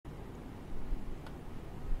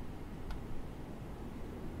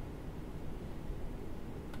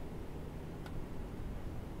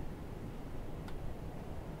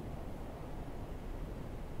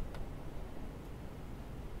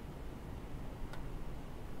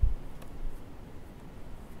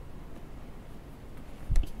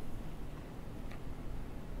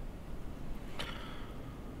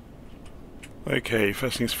Okay,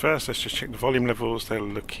 first things first, let's just check the volume levels. They're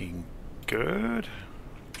looking good.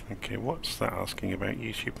 Okay, what's that asking about?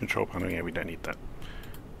 YouTube control panel? Yeah, we don't need that.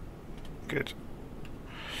 Good.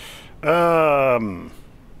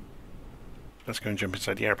 Let's go and jump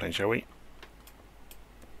inside the airplane, shall we?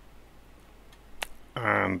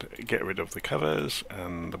 And get rid of the covers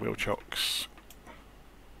and the wheel chocks.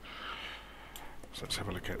 So let's have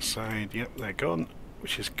a look outside. Yep, they're gone,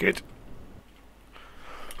 which is good.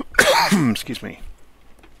 Excuse me.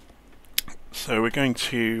 So we're going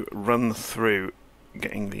to run through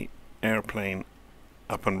getting the airplane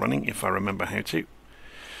up and running, if I remember how to.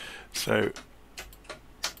 So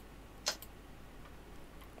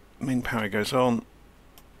main power goes on,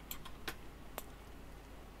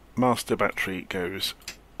 master battery goes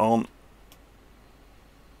on,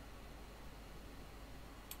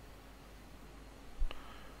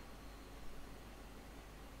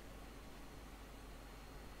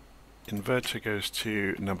 inverter goes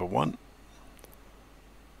to number 1,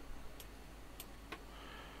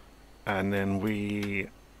 and then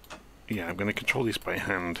I'm going to control this by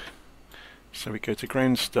hand. So we go to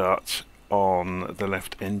ground start on the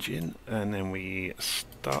left engine, and then we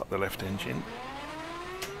start the left engine.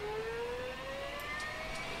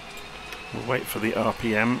 We'll wait for the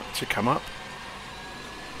RPM to come up.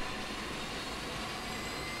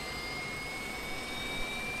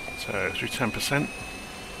 So through 10%.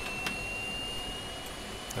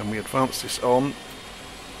 And we advance this on.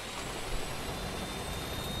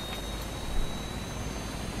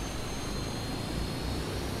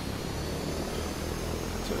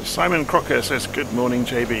 So Simon Crocker says, good morning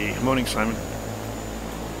JB. Morning Simon.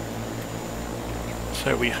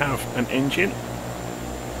 So we have an engine.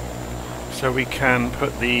 So we can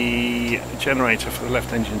put the generator for the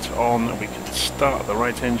left engine to on, and we can start the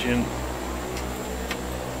right engine.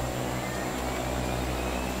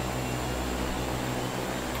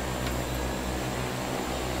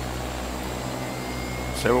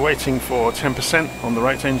 So we're waiting for 10% on the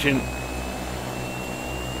right engine.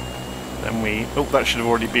 Then that should have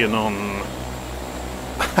already been on.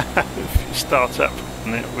 Start up,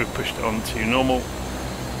 and then we've pushed it on to normal.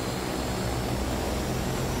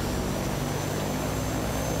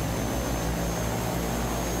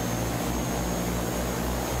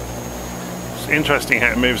 It's interesting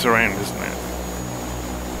how it moves around, isn't it?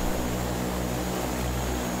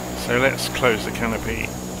 So let's close the canopy.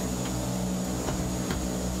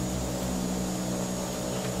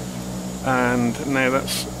 And now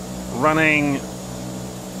that's running.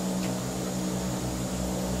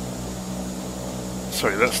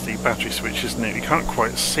 Sorry, that's the battery switch, isn't it? You can't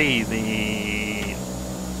quite see the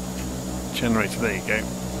generator. There you go.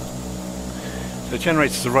 So the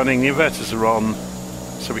generators are running, the inverters are on,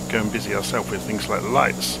 so we can go and busy ourselves with things like the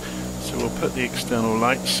lights. So we'll put the external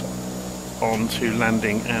lights onto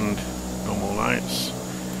landing and normal lights.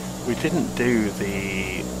 We didn't do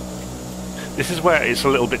the... This is where it's a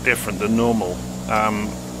little bit different than normal.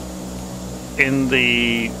 In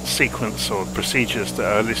the sequence or procedures that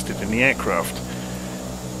are listed in the aircraft,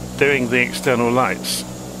 doing the external lights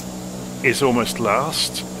is almost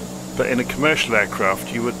last, but in a commercial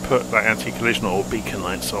aircraft you would put like anti-collision or beacon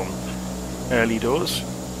lights on early doors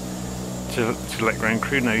to let ground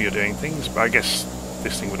crew know you're doing things, but I guess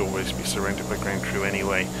this thing would always be surrounded by ground crew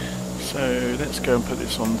anyway. So let's go and put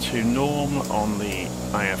this on to norm on the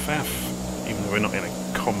IFF. Even though we're not in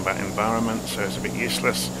a combat environment, so it's a bit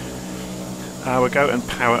useless. We'll go and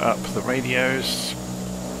power up the radios.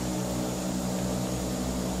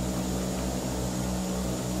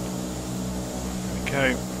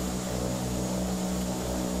 There we go.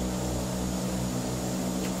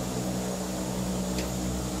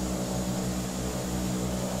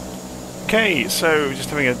 Okay, so just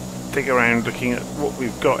having a dig around looking at what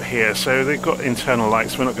we've got here. So they've got internal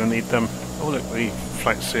lights, we're not going to need them. Oh look, the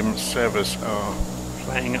flight sim servers are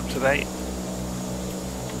playing up to date.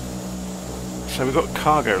 So we've got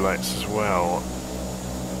cargo lights as well.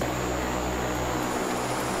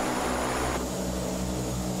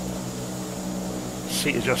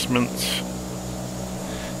 Seat adjustments.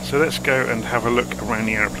 So let's go and have a look around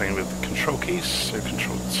the airplane with the control keys. So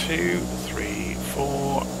control 2, 3,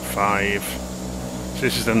 4, 5. So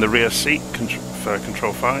this is then the rear seat for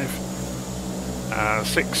control 5.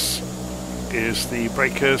 6 is the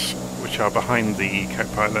breakers, which are behind the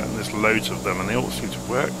co-pilot, and there's loads of them and they all seem to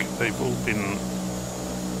work. They've all been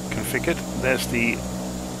configured. There's the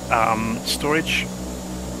storage.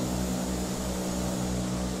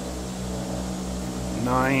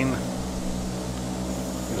 9,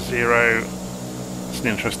 0, it's an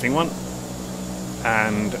interesting one,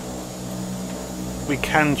 and we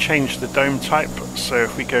can change the dome type. So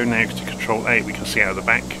if we go now to Control 8, we can see out of the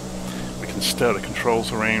back. We can stir the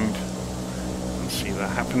controls around and see that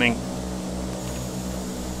happening.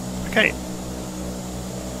 Okay.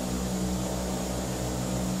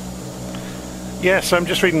 Yeah, so I'm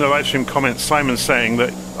just reading the live stream comments. Simon's saying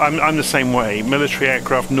that I'm the same way. Military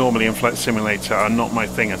aircraft normally in Flight Simulator are not my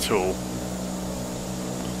thing at all.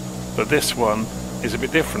 But this one is a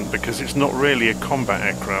bit different because it's not really a combat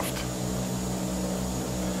aircraft.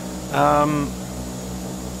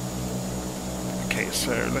 Okay,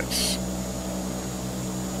 so let's...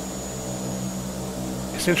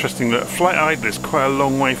 It's interesting that flight idle is quite a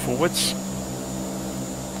long way forwards.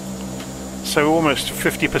 So almost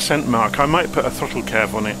 50% mark. I might put a throttle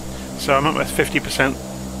curve on it. So I'm at my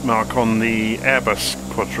 50% mark on the Airbus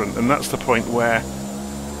quadrant, and that's the point where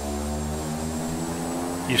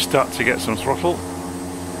you start to get some throttle.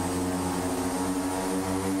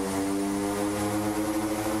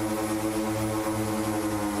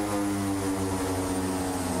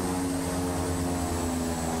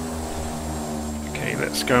 Okay,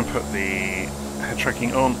 let's go and put the head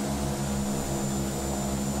tracking on.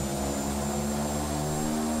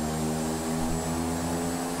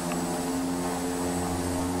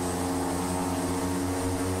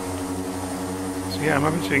 So yeah, I'm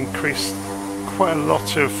having to increase quite a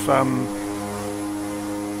lot of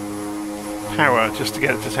power just to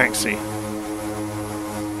get it to taxi.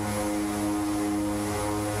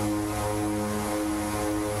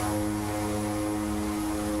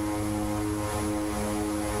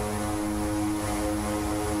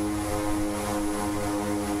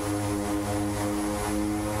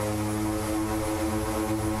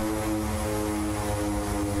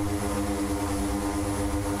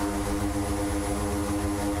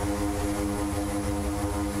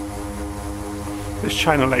 This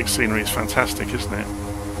China Lake scenery is fantastic, isn't it?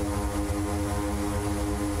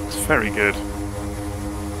 It's very good.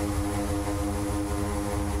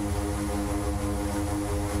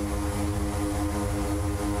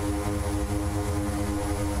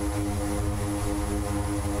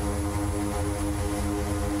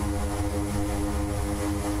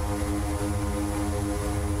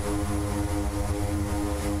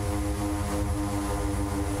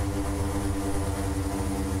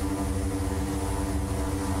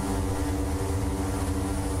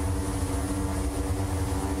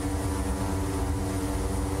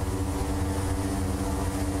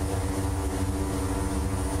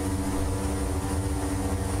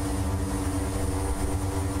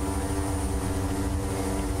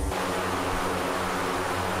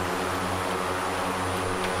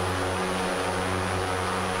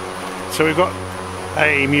 So we've got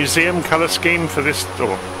a museum colour scheme for this,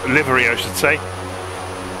 or livery I should say.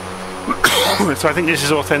 So I think this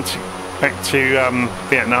is authentic back to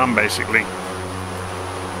Vietnam basically.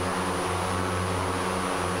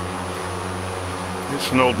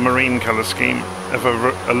 It's an old marine colour scheme of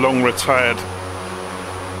a long retired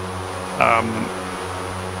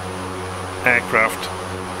aircraft.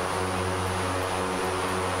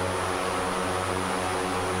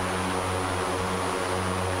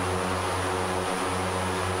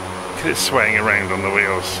 It's swaying around on the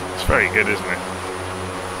wheels. It's very good, isn't it?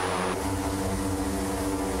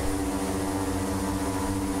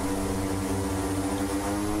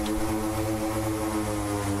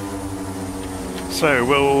 So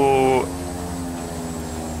we'll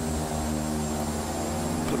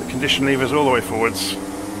put the condition levers all the way forwards.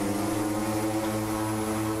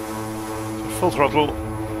 Full throttle.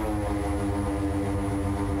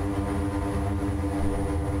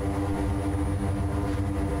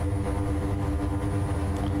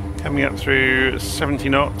 Coming up through 70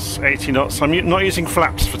 knots, 80 knots. I'm not using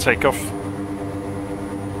flaps for takeoff.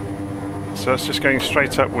 So that's just going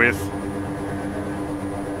straight up with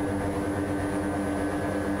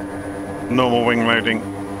normal wing loading.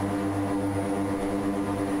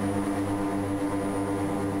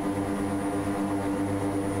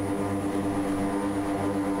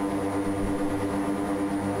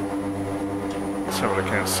 Let's have a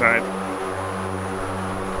look outside.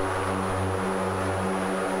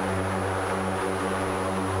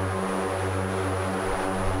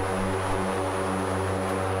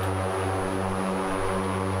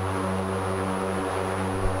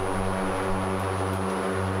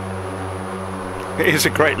 It is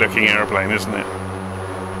a great looking aeroplane, isn't it?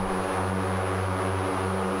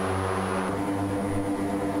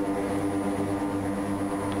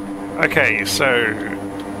 Okay, so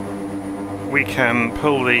we can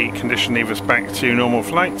pull the condition levers back to normal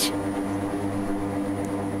flight.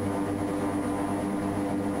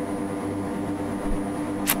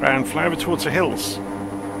 And fly over towards the hills.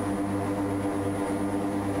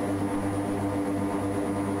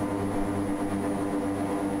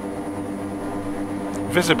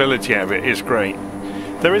 visibility out of it is great.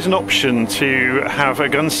 There is an option to have a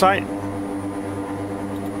gun sight.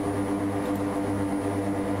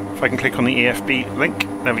 If I can click on the EFB link,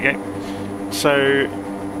 there we go. So,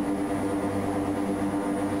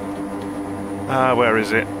 where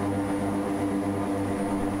is it?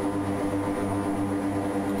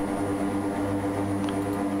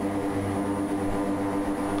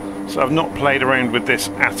 So I've not played around with this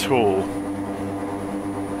at all.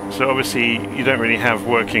 So obviously you don't really have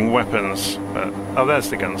working weapons. Oh, there's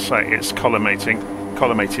the gun sight. It's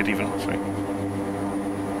collimated even. So.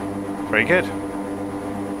 Very good.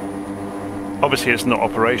 Obviously it's not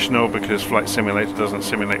operational because Flight Simulator doesn't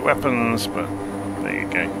simulate weapons, but there you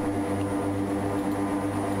go.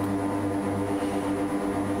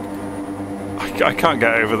 I can't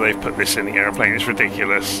get over they've put this in the airplane. It's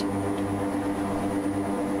ridiculous.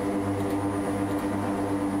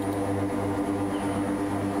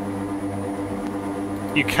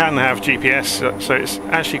 You can have GPS, so it's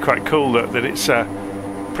actually quite cool that it's a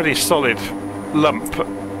pretty solid lump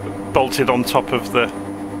bolted on top of the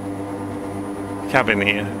cabin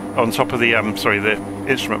here, on top of the the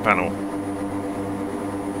instrument panel.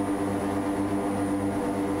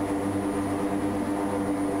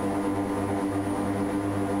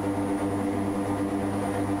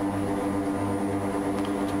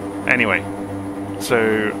 Anyway,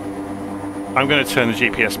 so I'm going to turn the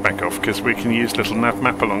GPS back off because we can use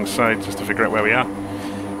LittleNavMap alongside just to figure out where we are.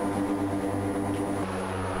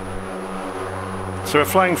 So we're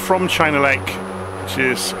flying from China Lake, which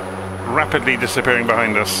is rapidly disappearing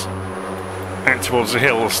behind us, out towards the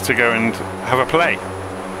hills to go and have a play.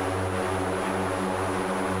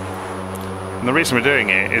 And the reason we're doing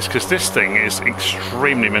it is because this thing is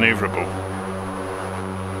extremely manoeuvrable.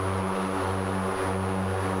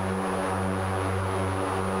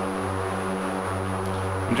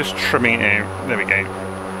 I'm just trimming it out. There we go.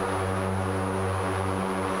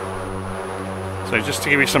 So just to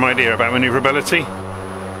give you some idea about manoeuvrability,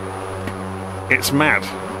 it's mad.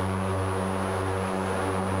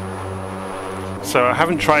 So I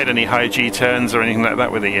haven't tried any high G turns or anything like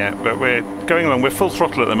that with it yet, but we're going along. We're full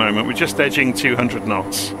throttle at the moment. We're just edging 200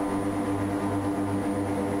 knots.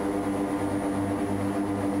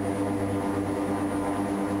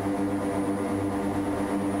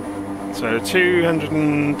 So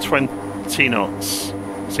 220 knots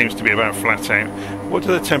seems to be about flat out. What do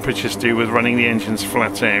the temperatures do with running the engines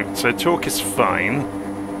flat out? So torque is fine.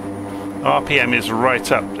 RPM is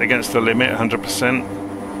right up against the limit, 100%.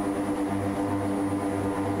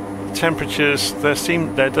 Temperatures,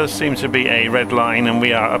 there does seem to be a red line and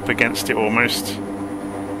we are up against it almost.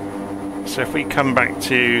 So if we come back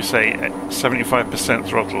to, say, 75%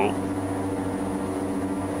 throttle,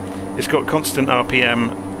 it's got constant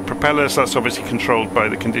RPM. Propellers, that's obviously controlled by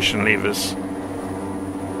the condition levers.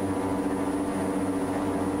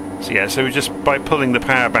 So yeah, so we're just, by pulling the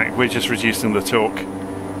power back, we're just reducing the torque.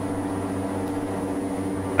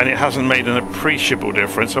 And it hasn't made an appreciable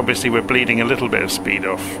difference. Obviously we're bleeding a little bit of speed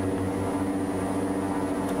off.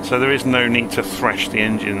 So there is no need to thrash the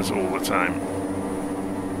engines all the time.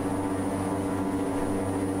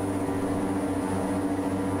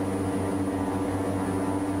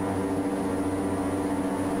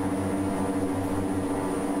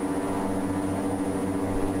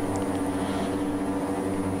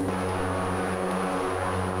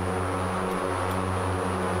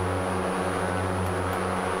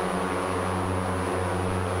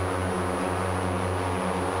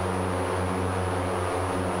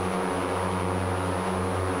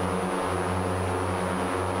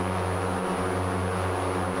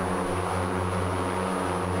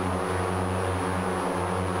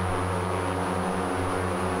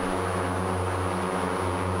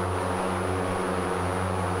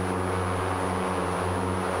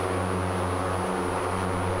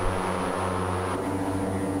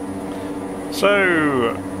 So,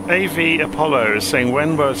 AV Apollo is saying,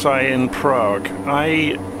 when was I in Prague?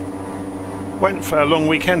 I went for a long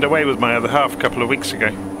weekend away with my other half a couple of weeks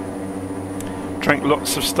ago. Drank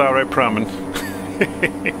lots of Staro Pramen.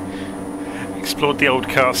 Explored the old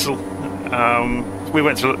castle. We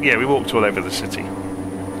walked all over the city.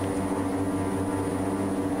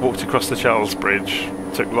 Walked across the Charles Bridge.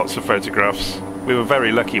 Took lots of photographs. We were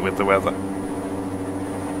very lucky with the weather.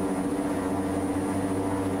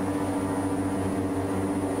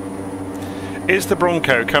 Is the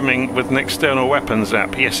Bronco coming with an external weapons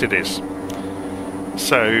app? Yes, it is.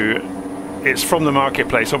 So it's from the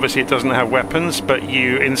marketplace. Obviously it doesn't have weapons, but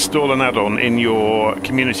you install an add-on in your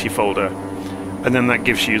community folder and then that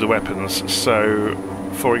gives you the weapons. So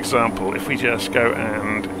for example, if we just go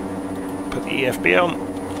and put the EFB on,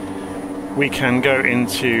 we can go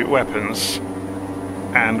into weapons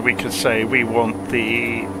and we could say we want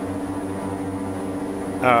the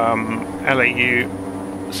LAU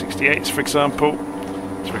 68s, for example.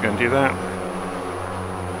 So we're going to do that.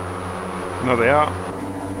 No, they are.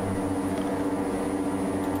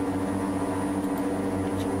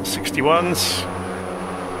 61s.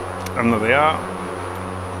 And there they are.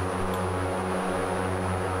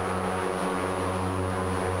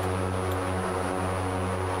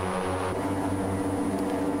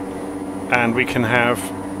 And we can have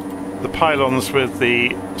the pylons with the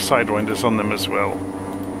sidewinders on them as well.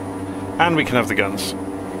 And we can have the guns.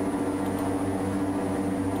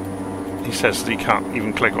 He says that you can't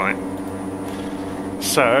even click on it.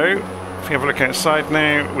 So, if we have a look outside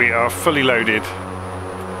now, we are fully loaded.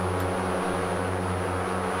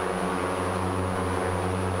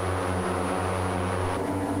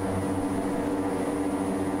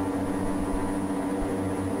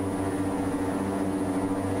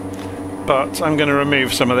 But I'm going to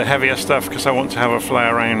remove some of the heavier stuff because I want to have a fly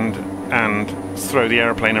around and throw the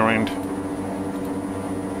aeroplane around.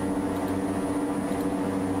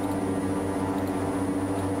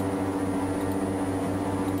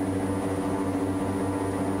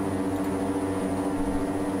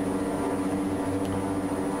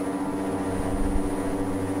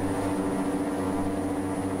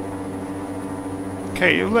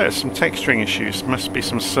 Okay, there's some texturing issues. Must be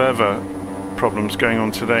some server problems going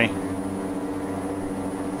on today.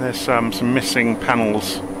 There's some missing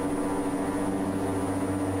panels.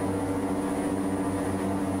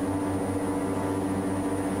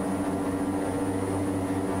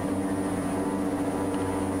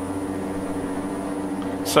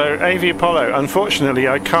 So AzurPoly, unfortunately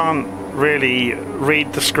I can't really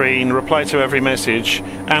read the screen, reply to every message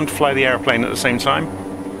and fly the airplane at the same time.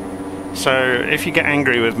 So if you get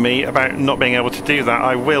angry with me about not being able to do that,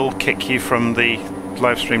 I will kick you from the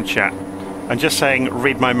live stream chat. And just saying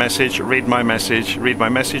read my message, read my message, read my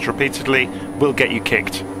message repeatedly will get you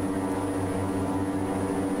kicked.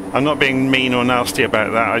 I'm not being mean or nasty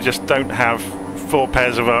about that, I just don't have 4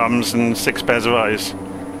 pairs of arms and 6 pairs of eyes.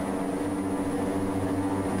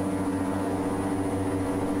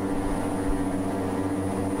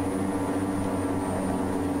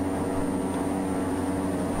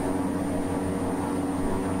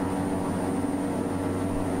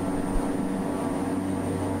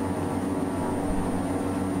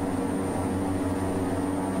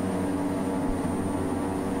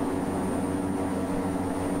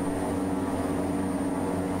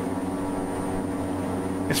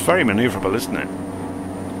 It's very manoeuvrable, isn't it?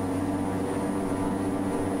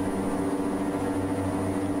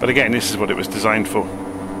 But again, this is what it was designed for.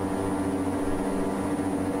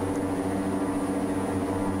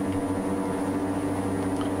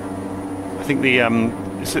 I think the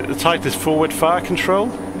the type is forward fire control.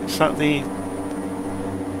 Is that the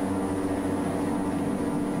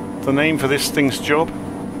name for this thing's job?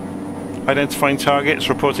 Identifying targets,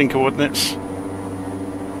 reporting coordinates.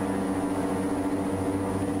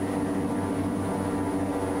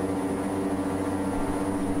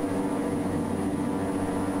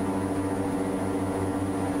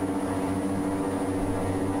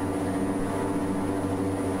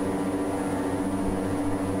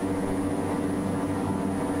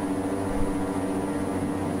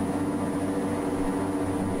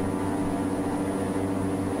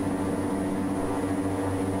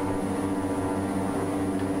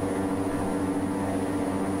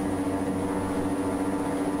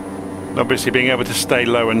 Obviously being able to stay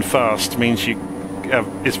low and fast means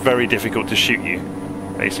it's very difficult to shoot you,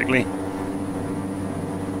 basically.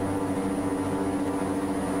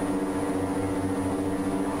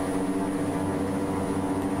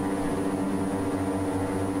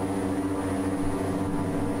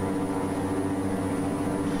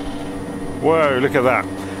 Whoa, look at that.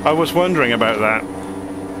 I was wondering about that.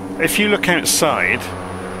 If you look outside,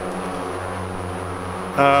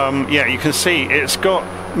 yeah, you can see it's got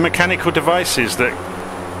mechanical devices that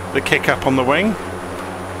kick up on the wing.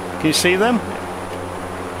 Can you see them?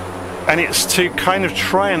 And it's to kind of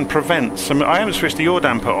try and prevent some. I haven't switched the yaw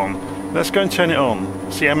damper on. Let's go and turn it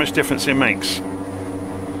on, see how much difference it makes.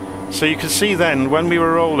 So you can see then when we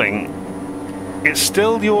were rolling, it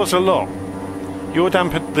still yaws a lot.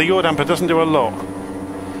 The yaw damper doesn't do a lot,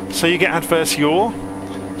 so you get adverse yaw.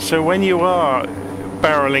 So when you are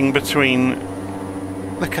barreling between,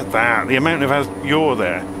 look at that, the amount of yaw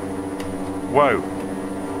there. Whoa.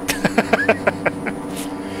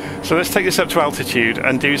 So let's take this up to altitude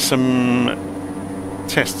and do some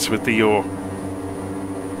tests with the yaw.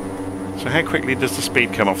 So how quickly does the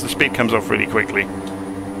speed come off? The speed comes off really quickly.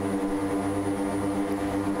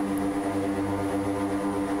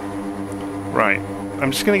 Right,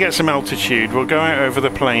 I'm just going to get some altitude. We'll go out over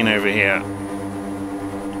the plain over here.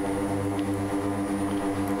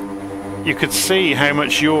 You could see how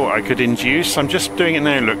much yaw I could induce. I'm just doing it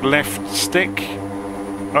now. Look, left stick.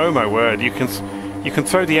 Oh my word! You can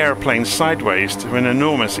throw the aeroplane sideways to an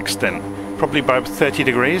enormous extent, probably by 30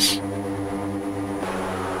 degrees.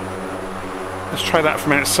 Let's try that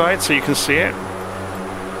from outside so you can see it.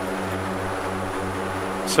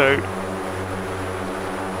 So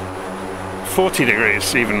 40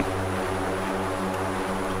 degrees even.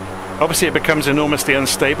 Obviously it becomes enormously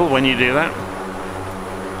unstable when you do that.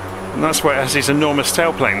 And that's why it has these enormous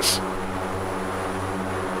tailplanes.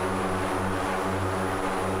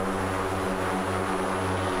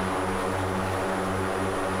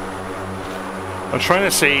 I'm trying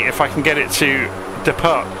to see if I can get it to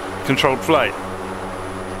depart controlled flight.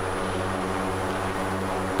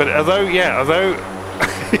 But although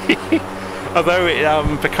although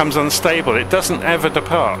it becomes unstable, it doesn't ever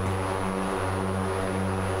depart.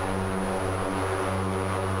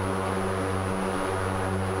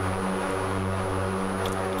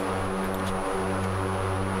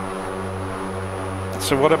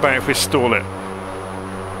 So what about if we stall it?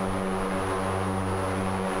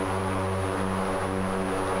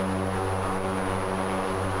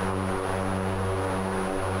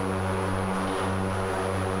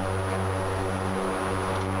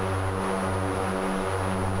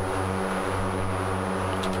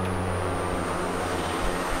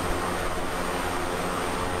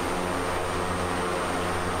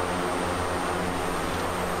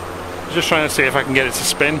 Just trying to see if I can get it to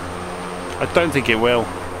spin. I don't think it will.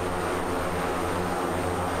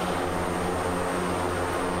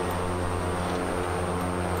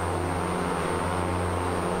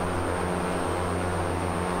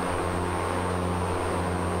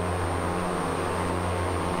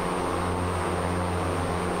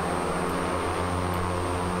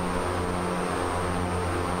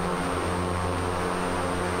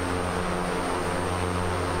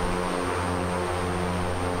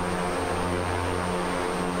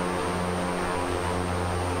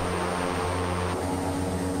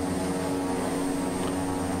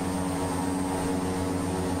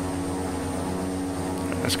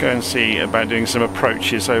 Let's go and see about doing some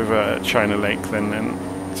approaches over China Lake then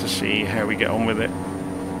to see how we get on with it.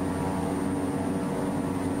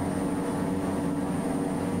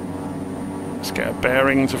 Let's get a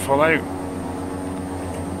bearing to follow.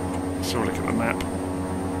 Let's have a look at the map.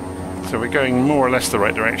 So we're going more or less the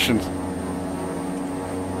right direction.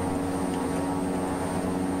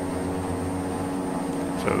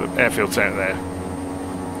 So the airfield's out there.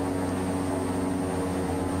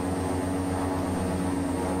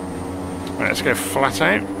 Right, let's go flat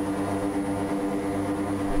out.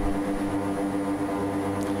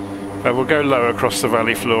 We'll go low across the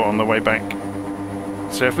valley floor on the way back.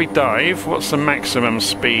 So if we dive, what's the maximum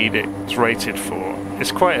speed it's rated for?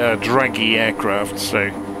 It's quite a draggy aircraft, so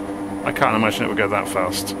I can't imagine it will go that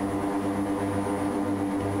fast.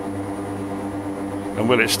 And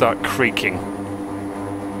will it start creaking?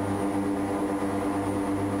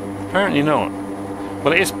 Apparently not.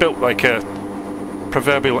 Well, it is built like a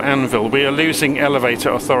proverbial anvil. We are losing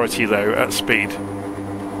elevator authority though at speed.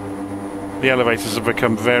 The elevators have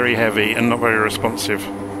become very heavy and not very responsive.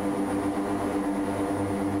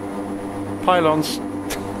 Pylons.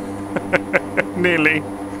 Nearly.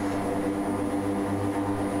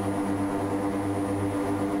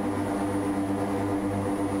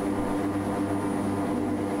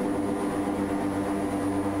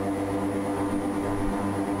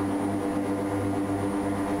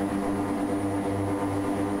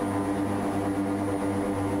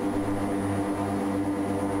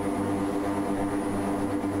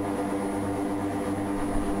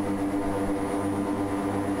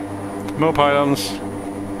 More pylons.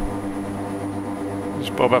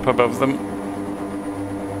 Just bob up above them.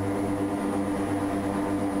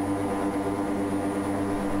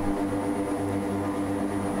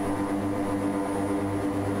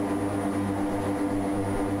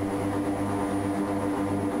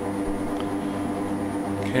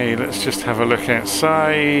 Okay, let's just have a look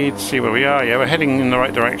outside, see where we are. Yeah, we're heading in the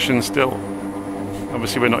right direction still.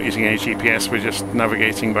 Obviously we're not using any GPS, we're just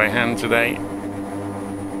navigating by hand today.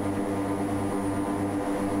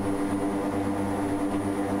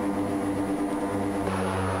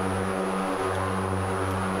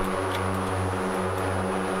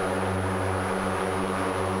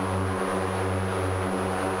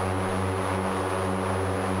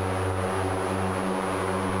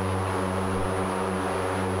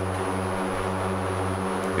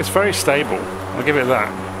 It's very stable, I'll give it that.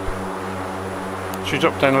 Should we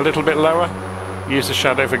drop down a little bit lower? Use the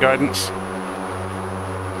shadow for guidance.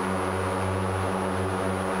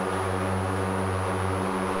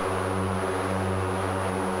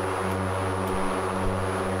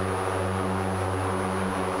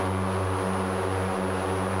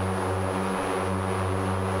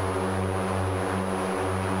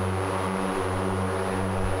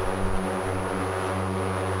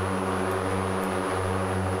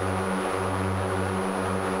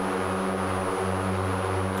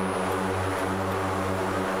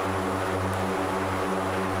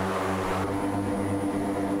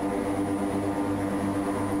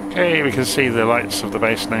 Okay, we can see the lights of the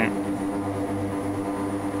base now.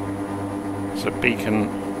 It's a beacon.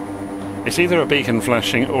 It's either a beacon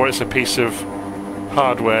flashing or it's a piece of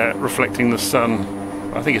hardware reflecting the sun.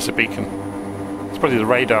 I think it's a beacon. It's probably the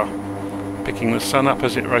radar picking the sun up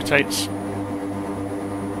as it rotates.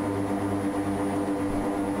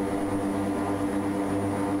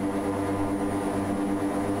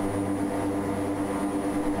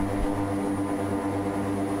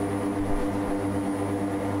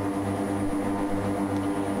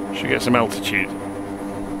 Should get some altitude.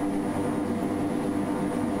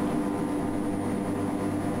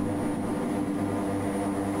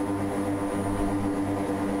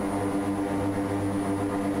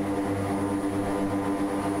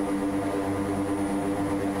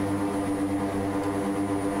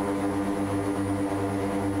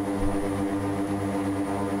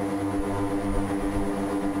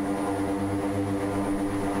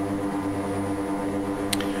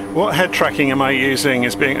 What head tracking am I using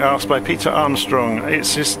is being asked by Peter Armstrong.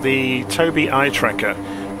 It's just the Tobii Eye Tracker,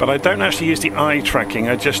 but I don't actually use the eye tracking,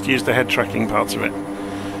 I just use the head tracking part of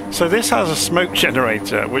it. So this has a smoke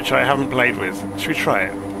generator, which I haven't played with. Should we try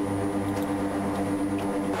it?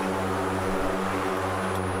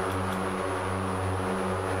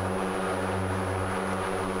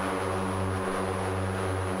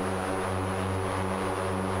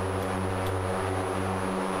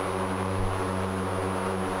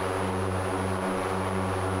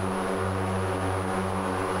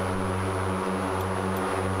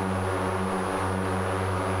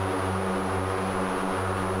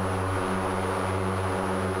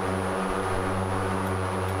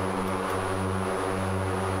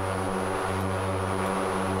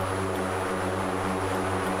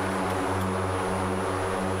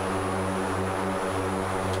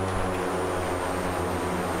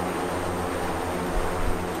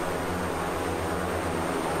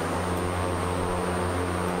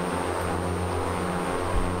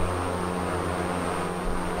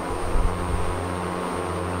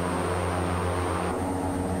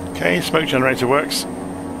 Okay, smoke generator works.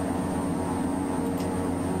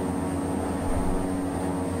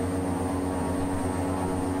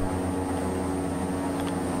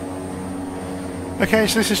 Okay,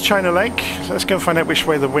 so this is China Lake. So let's go and find out which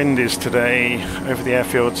way the wind is today over the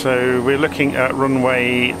airfield. So we're looking at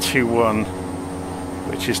runway 21,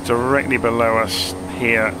 which is directly below us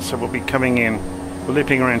here. So we'll be coming in, we're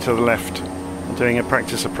looping around to the left and doing a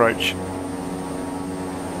practice approach.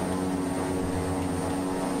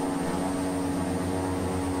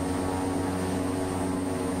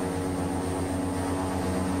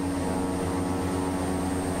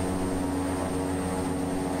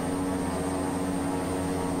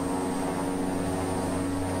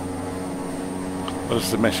 What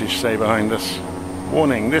does the message say behind us?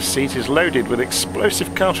 Warning, this seat is loaded with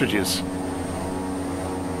explosive cartridges.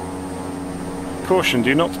 Caution,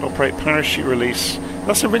 do not operate parachute release.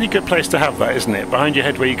 That's a really good place to have that, isn't it? Behind your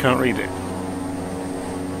head where you can't read it.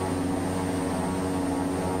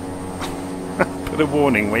 Put a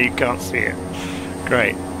warning where you can't see it.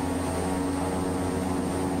 Great.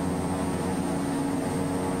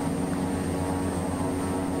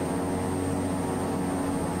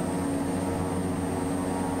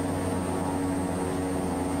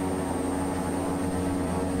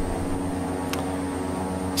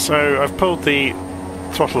 So I've pulled the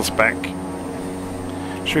throttles back.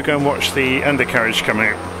 Should we go and watch the undercarriage come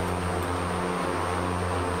out?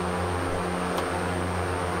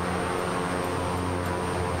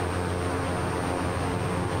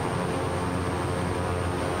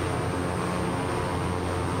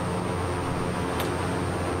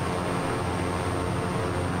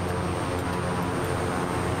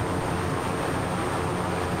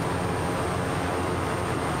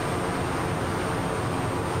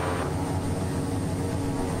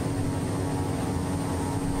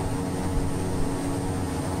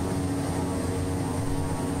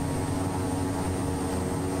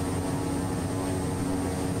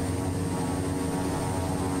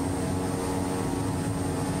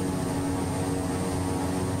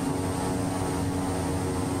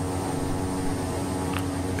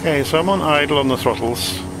 Okay, so I'm on idle on the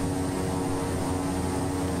throttles.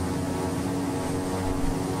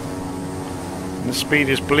 And the speed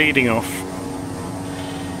is bleeding off.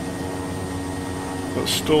 Got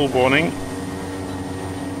stall warning.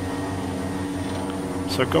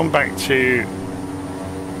 So I've gone back to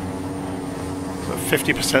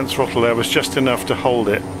 50% throttle there was just enough to hold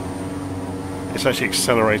it. It's actually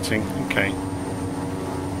accelerating. Okay.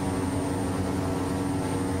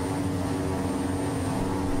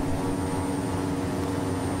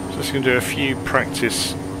 Just going to do a few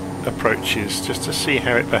practice approaches just to see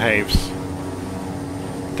how it behaves.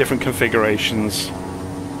 Different configurations.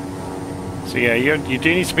 So yeah, you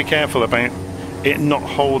do need to be careful about it not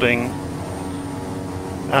holding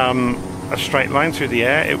a straight line through the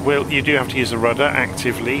air. You do have to use a rudder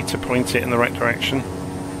actively to point it in the right direction.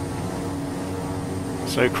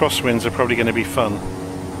 So crosswinds are probably going to be fun.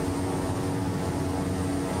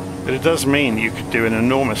 But it does mean you could do an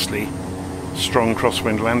enormously strong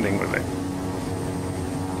crosswind landing with it.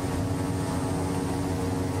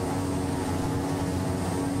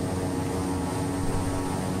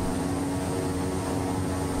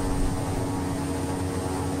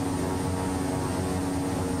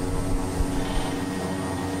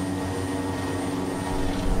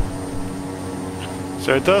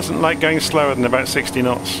 So it doesn't like going slower than about 60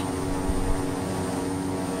 knots.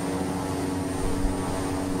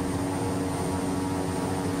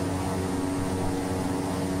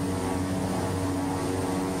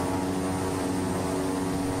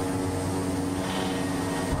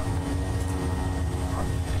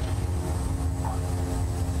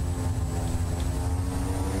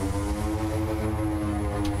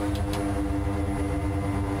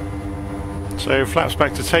 So flaps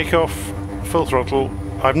back to takeoff, full throttle.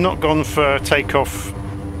 I've not gone for takeoff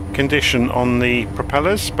condition on the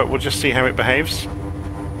propellers, but we'll just see how it behaves.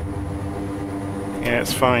 Yeah,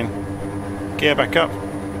 it's fine. Gear back up,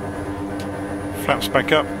 flaps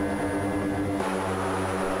back up.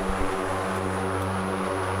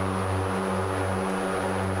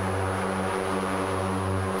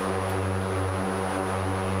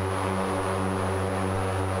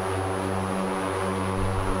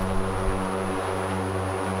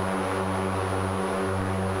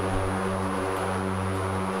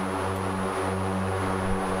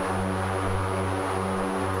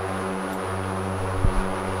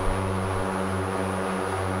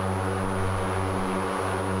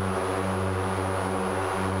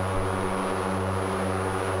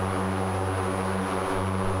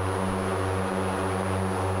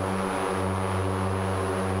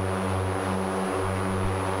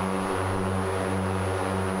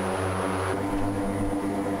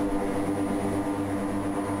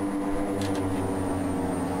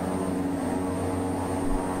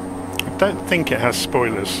 I don't think it has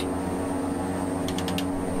spoilers.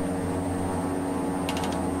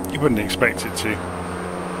 You wouldn't expect it to.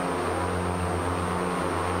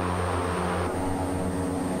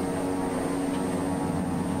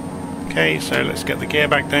 Okay, so let's get the gear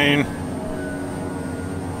back down.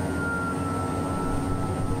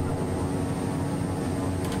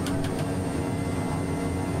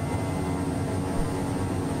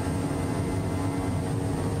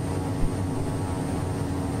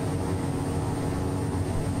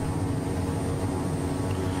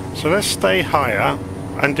 So let's stay higher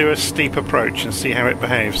and do a steep approach and see how it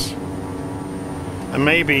behaves. And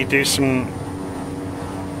maybe do some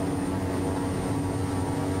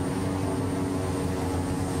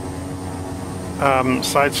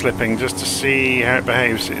side slipping just to see how it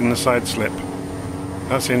behaves in the side slip.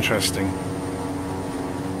 That's interesting.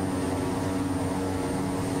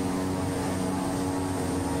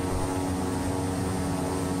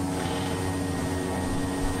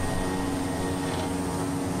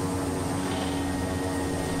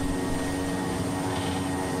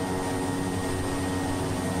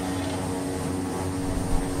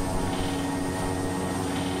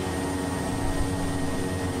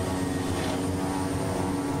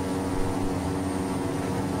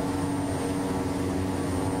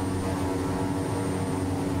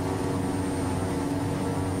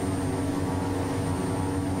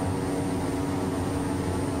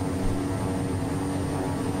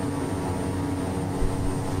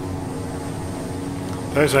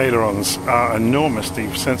 Those ailerons are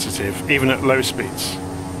enormously sensitive, even at low speeds.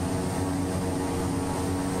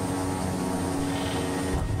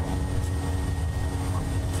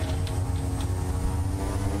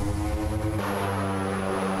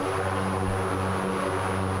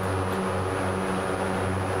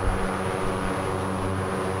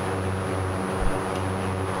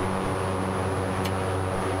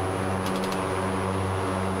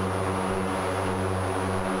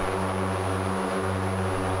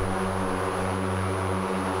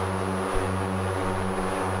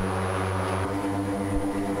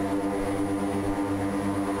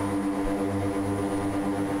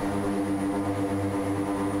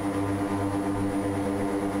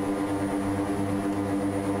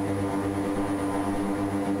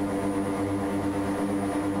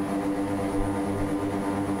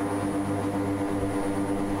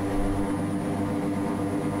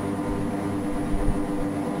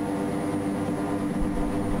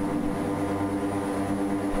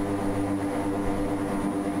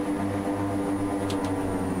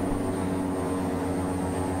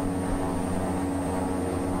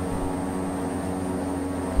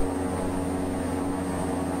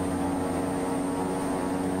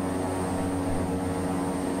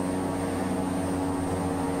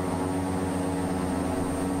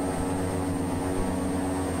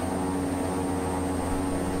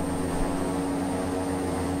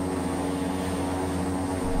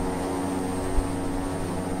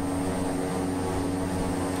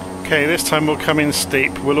 Okay, this time we'll come in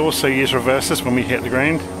steep. We'll also use reversers when we hit the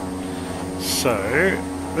ground. So,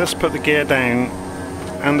 let's put the gear down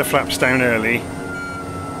and the flaps down early.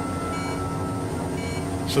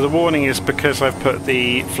 So the warning is because I've put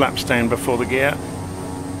the flaps down before the gear.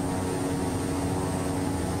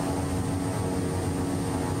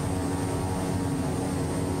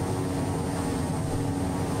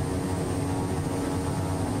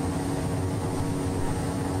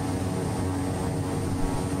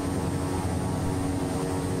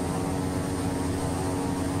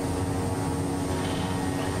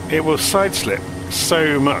 It will side slip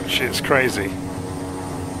so much, it's crazy.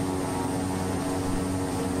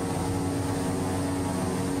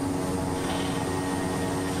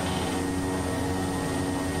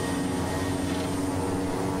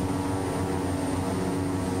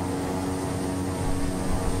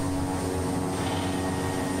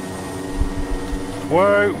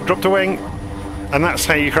 Whoa, dropped a wing. And that's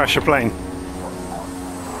how you crash a plane.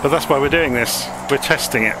 But that's why we're doing this. We're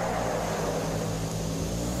testing it.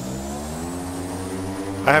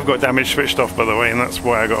 I have got damage switched off, by the way, and that's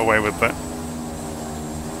why I got away with that.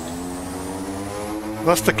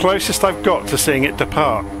 That's the closest I've got to seeing it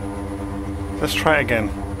depart. Let's try it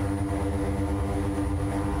again.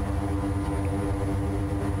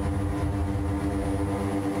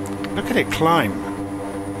 Look at it climb.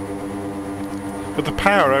 With the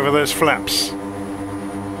power over those flaps.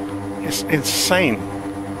 It's insane.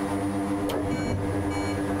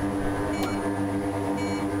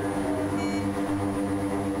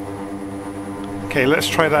 Okay, let's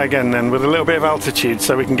try that again then, with a little bit of altitude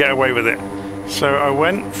so we can get away with it. So I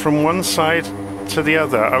went from one side to the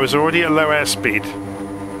other. I was already at low airspeed.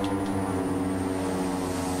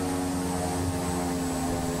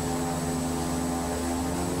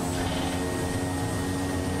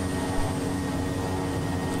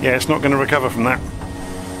 Yeah, it's not going to recover from that.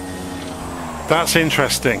 That's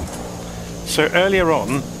interesting. So earlier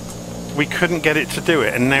on, we couldn't get it to do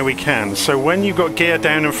it, and now we can. So when you've got gear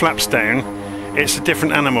down and flaps down, it's a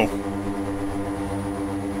different animal.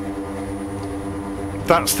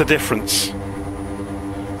 That's the difference.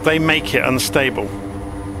 They make it unstable.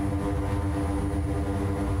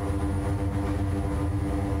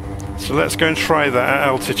 So let's go and try that at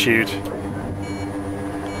altitude.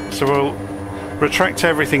 So we'll retract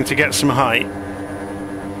everything to get some height.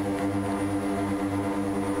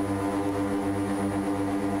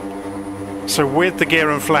 So with the gear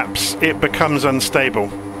and flaps, it becomes unstable.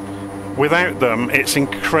 Without them, it's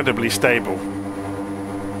incredibly stable.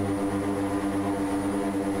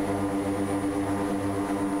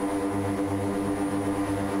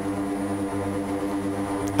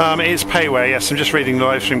 It is payware, yes, I'm just reading the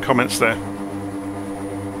live stream comments there.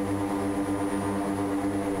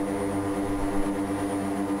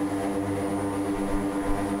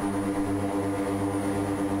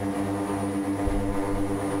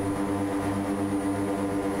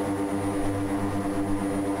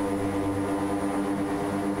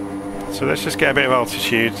 So let's just get a bit of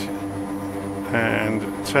altitude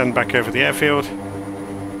and turn back over the airfield.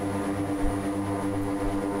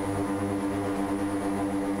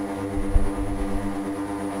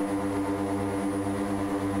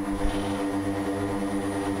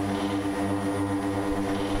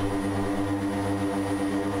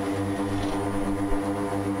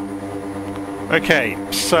 Okay,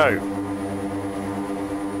 so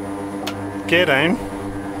gear down.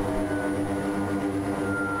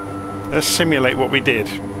 Let's simulate what we did.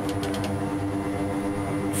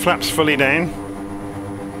 Flaps fully down.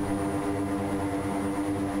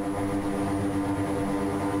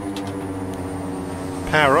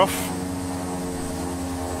 Power off.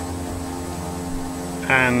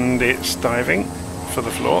 And it's diving for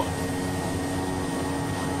the floor.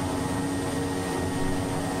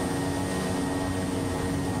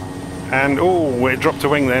 And oh, it dropped a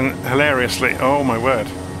wing then, hilariously. Oh my word.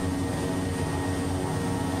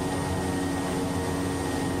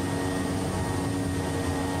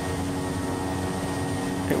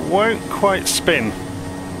 It won't quite spin.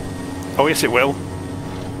 Oh yes it will.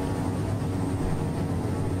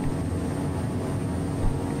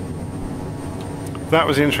 That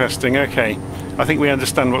was interesting, okay. I think we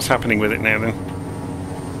understand what's happening with it now then.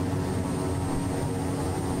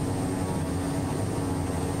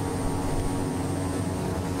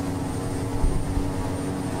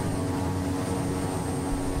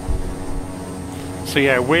 So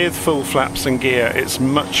yeah, with full flaps and gear, it's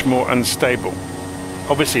much more unstable.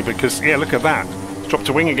 Obviously because, yeah, look at that. It's dropped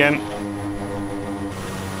a wing again.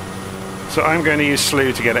 So I'm going to use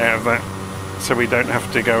slew to get it out of that, so we don't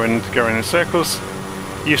have to go in circles.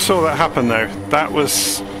 You saw that happen though. That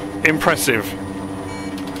was impressive.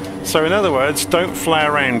 So in other words, don't fly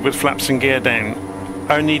around with flaps and gear down.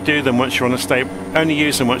 Only do them once you're on a only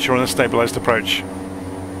use them once you're on a stabilized approach.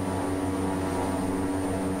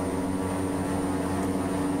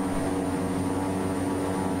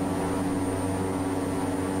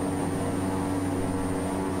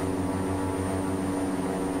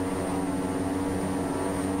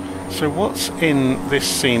 So what's in this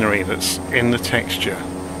scenery that's in the texture?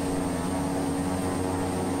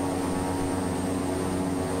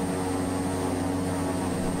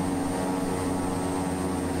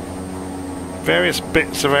 Various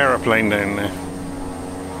bits of aeroplane down there.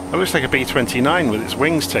 It looks like a B-29 with its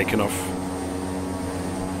wings taken off.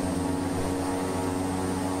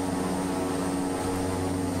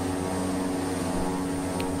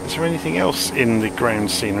 Is there anything else in the ground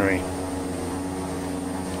scenery?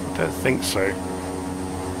 I don't think so.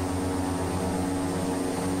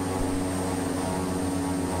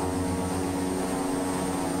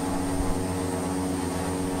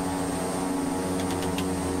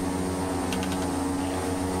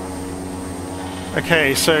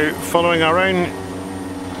 Okay, so following our own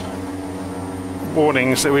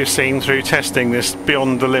warnings that we've seen through testing this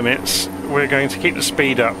beyond the limits, we're going to keep the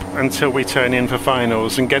speed up until we turn in for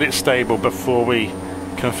finals and get it stable before we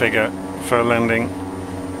configure for landing.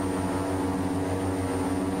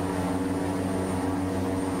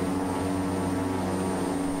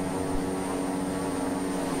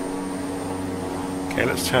 Okay,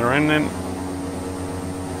 let's turn around then.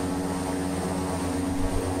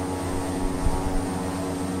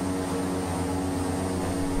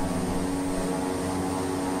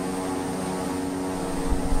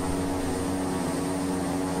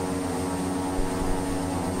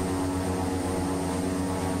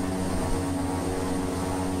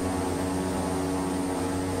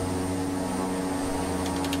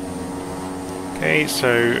 Okay,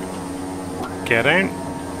 so get out.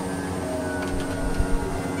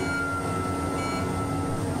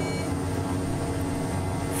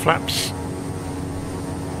 Flaps.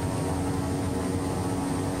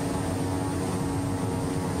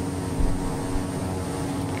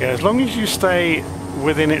 Okay, as long as you stay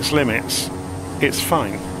within its limits, it's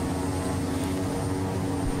fine.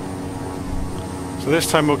 So this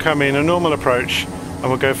time we'll come in a normal approach and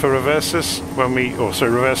we'll go for reverses when we, or so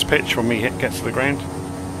reverse pitch when we get to the ground.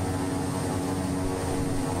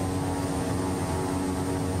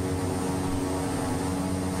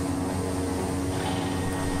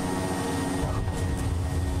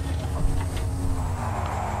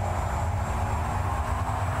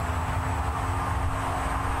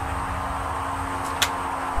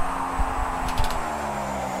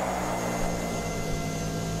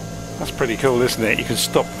 That's pretty cool, isn't it? You can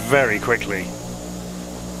stop very quickly.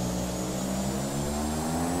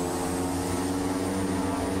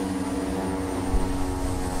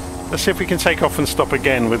 Let's see if we can take off and stop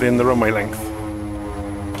again within the runway length.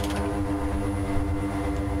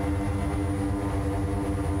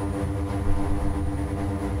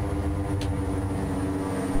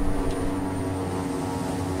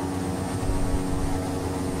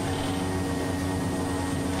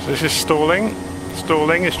 So this is stalling.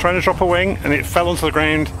 Stalling, it's trying to drop a wing and it fell onto the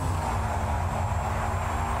ground.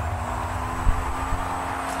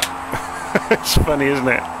 It's funny, isn't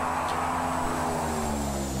it?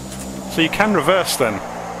 So you can reverse then.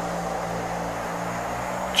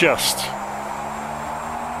 Just.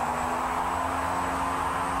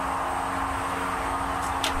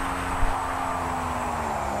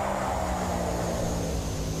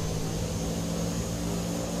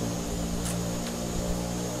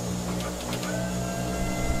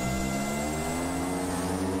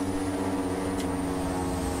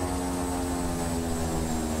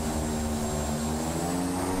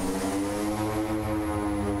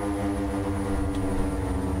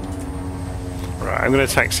 I'm going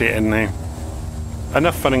to taxi it in now.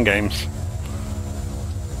 Enough fun and games.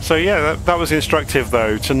 So yeah, that was instructive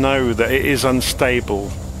though, to know that it is unstable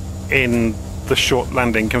in the short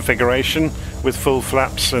landing configuration with full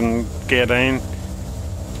flaps and gear down.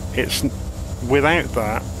 It's without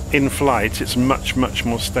that, in flight, it's much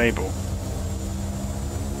more stable.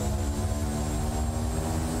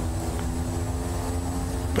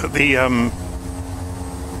 But the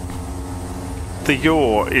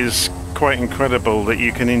yaw is quite incredible that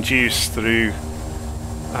you can induce through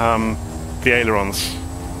the ailerons.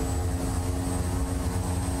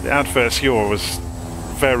 The adverse yaw was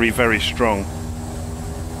very strong.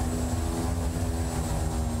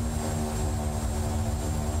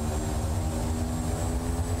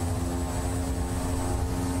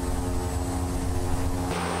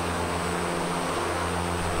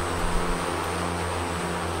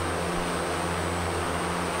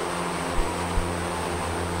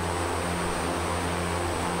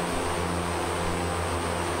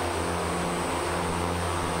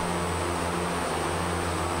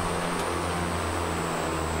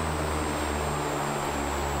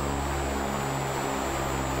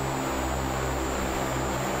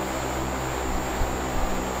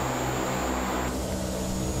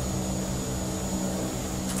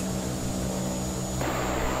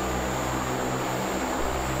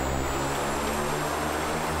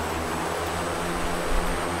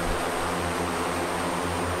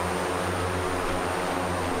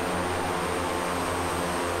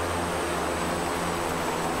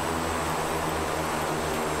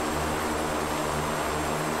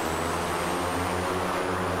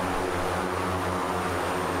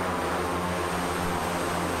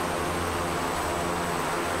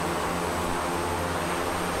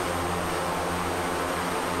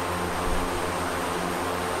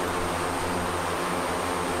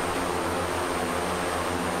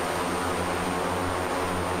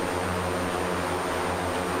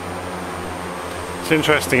 It's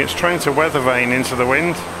interesting, it's trying to weather vane into the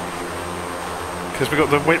wind, because we've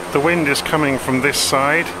got the wind is coming from this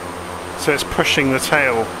side, so it's pushing the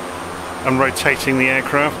tail and rotating the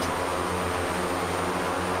aircraft.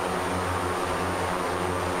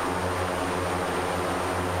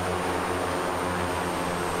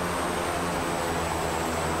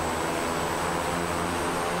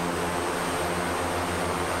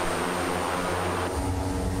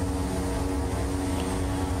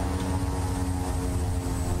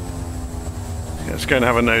 Let's go and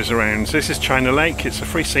have a nose around. So this is China Lake. It's a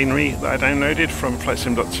free scenery that I downloaded from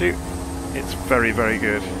FlightSim.2. It's very, very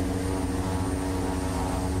good.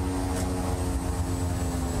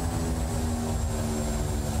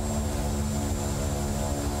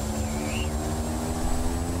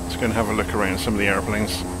 Let's go and have a look around some of the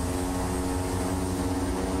airplanes.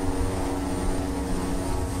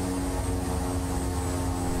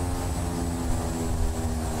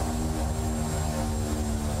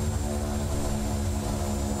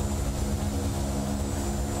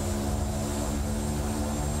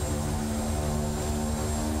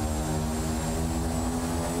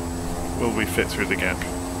 Will we fit through the gap?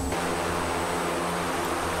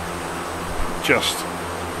 Just.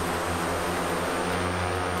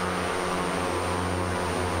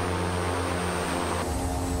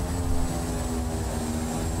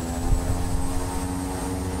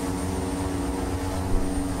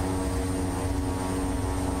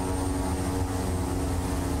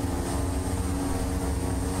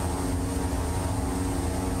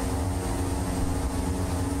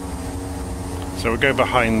 So we'll go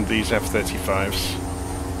behind these F-35s.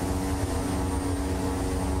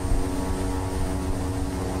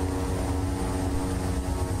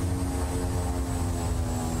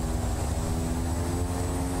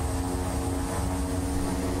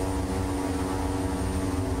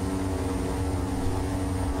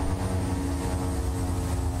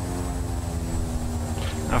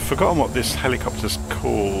 I've forgotten what this helicopter's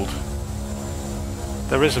called.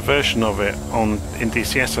 There is a version of it in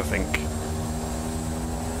DCS, I think.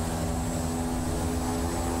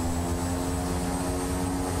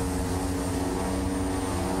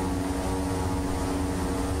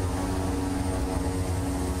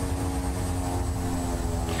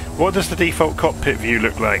 What does the default cockpit view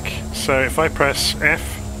look like? So if I press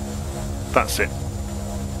F, that's it.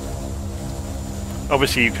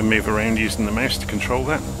 Obviously you can move around using the mouse to control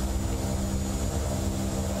that.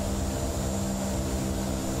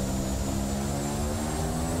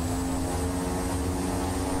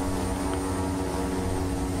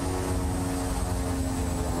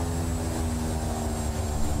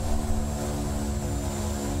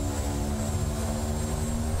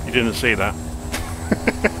 You didn't see that.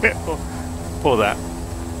 or that.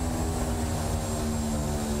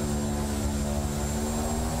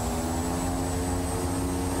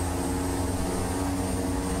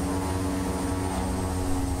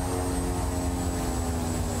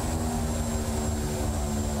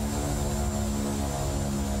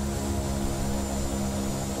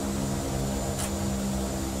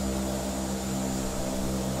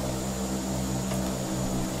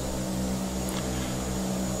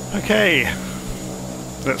 Okay,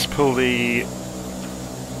 let's pull the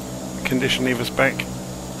condition levers back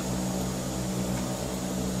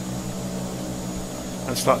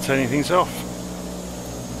and start turning things off.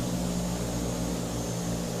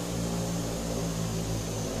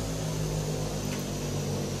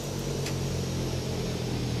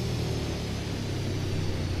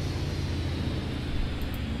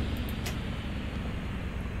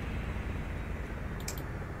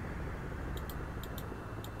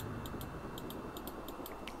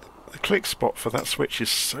 Click spot for that switch is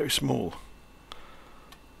so small,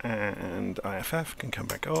 and IFF can come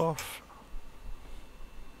back off.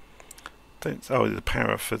 Oh, the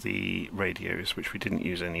power for the radios, which we didn't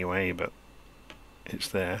use anyway, but it's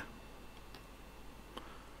there.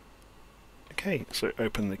 Okay, so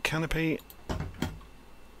open the canopy. We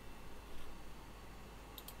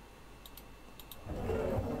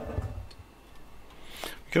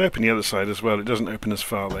can open the other side as well. It doesn't open as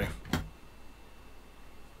far though.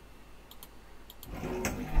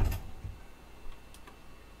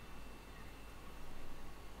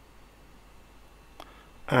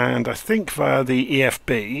 And I think via the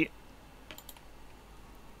EFB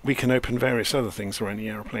we can open various other things around the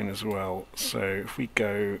aeroplane as well. So if we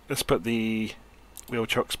go, let's put the wheel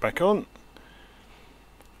chocks back on.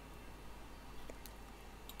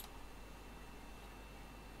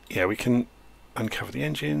 Yeah, we can uncover the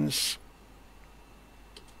engines.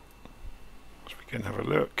 So we can have a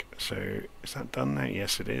look. So is that done now?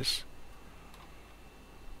 Yes, it is.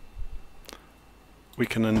 We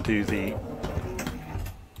can undo the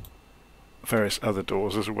various other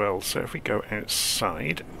doors as well. So if we go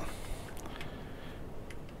outside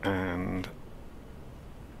and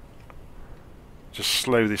just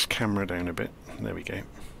slow this camera down a bit, there we go.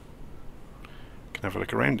 Can have a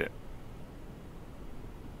look around it.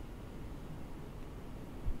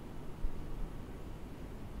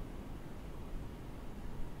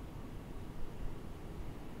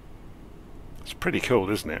 It's pretty cool,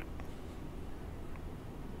 isn't it?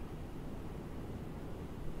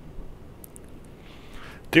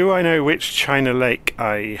 Do I know which China Lake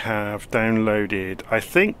I have downloaded? I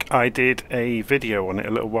think I did a video on it a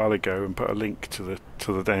little while ago and put a link to the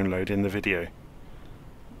download in the video.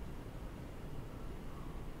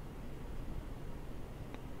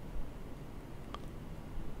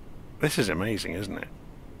 This is amazing, isn't it?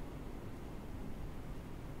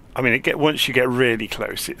 I mean, once you get really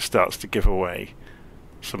close, it starts to give away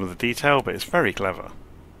some of the detail, but it's very clever.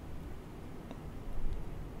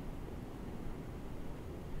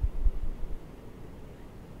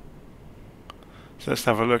 So let's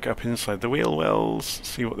have a look up inside the wheel wells,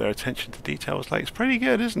 see what their attention to detail is like. It's pretty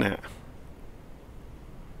good, isn't it?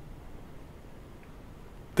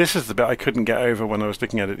 This is the bit I couldn't get over when I was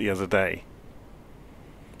looking at it the other day.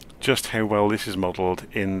 Just how well this is modelled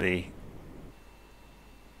in the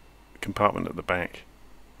compartment at the back.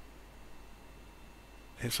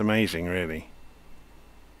 It's amazing, really.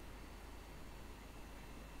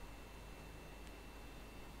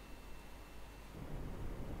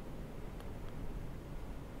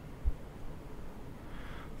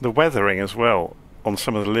 The weathering as well on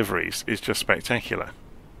some of the liveries is just spectacular.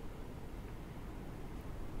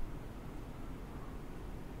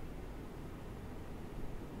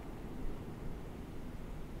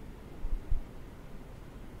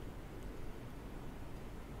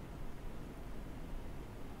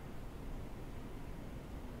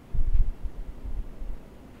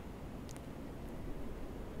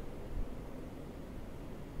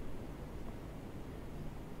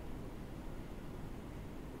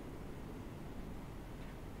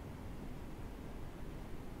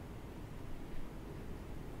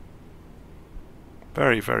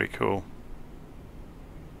 Very, very cool.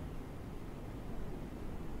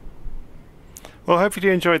 Well, I hope you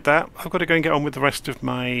enjoyed that. I've got to go and get on with the rest of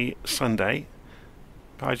my Sunday.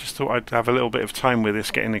 But I just thought I'd have a little bit of time with this,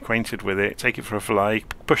 getting acquainted with it, take it for a fly,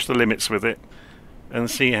 push the limits with it, and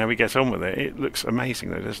see how we get on with it. It looks amazing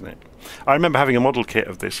though, doesn't it? I remember having a model kit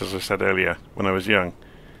of this, as I said earlier, when I was young.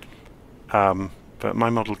 But my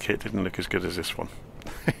model kit didn't look as good as this one.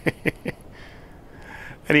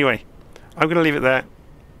 Anyway, I'm going to leave it there.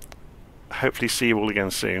 Hopefully see you all again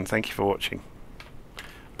soon. Thank you for watching.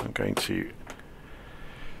 I'm going to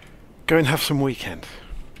go and have some weekend.